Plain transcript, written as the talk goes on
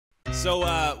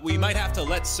So, we might have to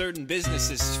let certain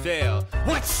businesses fail.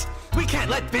 What? We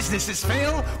can't let businesses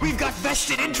fail. We've got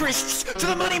vested interests to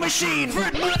the money machine.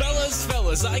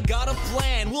 Fellas, I got a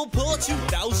plan. We'll pull a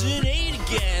 2008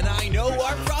 again. I know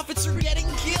our profits are getting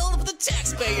killed, but the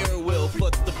taxpayer will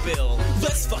foot the bill.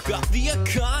 Let's fuck up the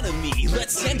economy.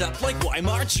 Let's end up like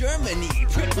Weimar Germany.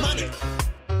 Print money.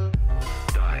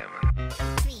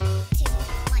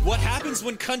 What happens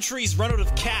when countries run out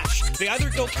of cash? They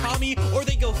either go commie or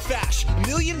they go fash. $1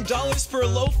 million for a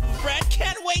loaf of bread?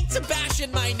 Can't wait to bash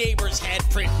in my neighbor's head.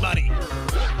 Print money.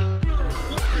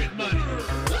 Print money.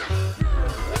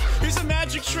 Here's a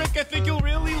magic trick I think you'll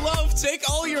really love. Take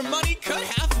all your money, cut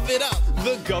half of it up.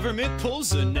 The government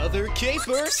pulls another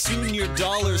caper. Soon your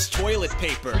dollar's toilet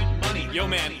paper. Print money. Yo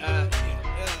man,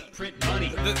 print money.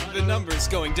 The number's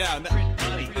going down.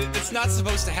 It's not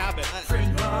supposed to happen.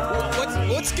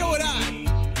 What's going on?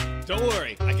 Don't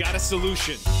worry, I got a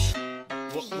solution.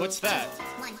 What's that?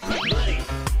 Print money.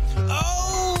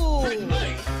 Oh! Print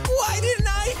money. Why didn't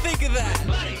I think of that? Print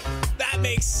money. That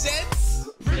makes sense.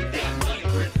 Print that money.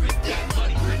 Print that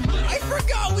money. Print money. I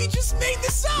forgot we just made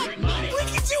this up. Print money. We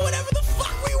can do whatever the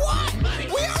fuck we want. Print money.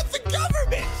 We are